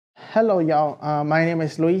Hello, y'all. My name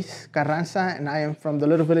is Luis Carranza, and I am from the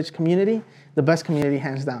Little Village community, the best community,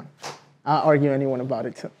 hands down. I'll argue anyone about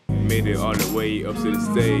it, too. Made it all the way up to the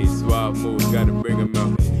stage. Suave moves, gotta bring them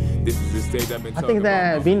out. This is the stage I've been talking I think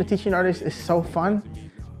that about. being a teaching artist is so fun.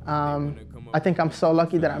 I think I'm so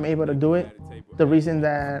lucky that I'm able to do it. The reason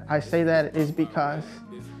that I say that is because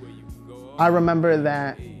I remember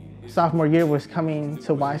that sophomore year was coming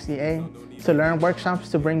to YCA to learn workshops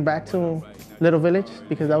to bring back to Little Village,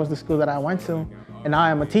 because that was the school that I went to. And now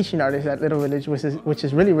I'm a teaching artist at Little Village, which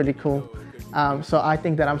is really, really cool. So I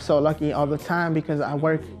think that I'm so lucky all the time because I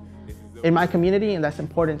work in my community, and that's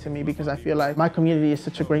important to me because I feel like my community is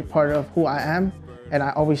such a great part of who I am, and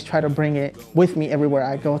I always try to bring it with me everywhere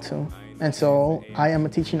I go to. And so I am a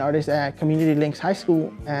teaching artist at Community Links High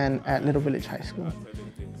School and at Little Village High School.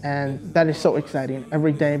 And that is so exciting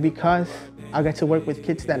every day because I get to work with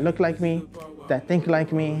kids that look like me, that think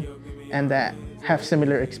like me, and that have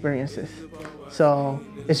similar experiences. So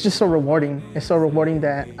it's just so rewarding. It's so rewarding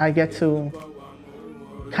that I get to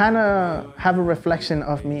kind of have a reflection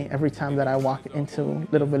of me every time that I walk into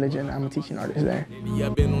Little Village and I'm a teaching artist there.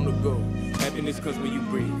 I've been on the go. Happiness 'cause when you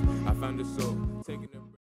breathe, I found the soul.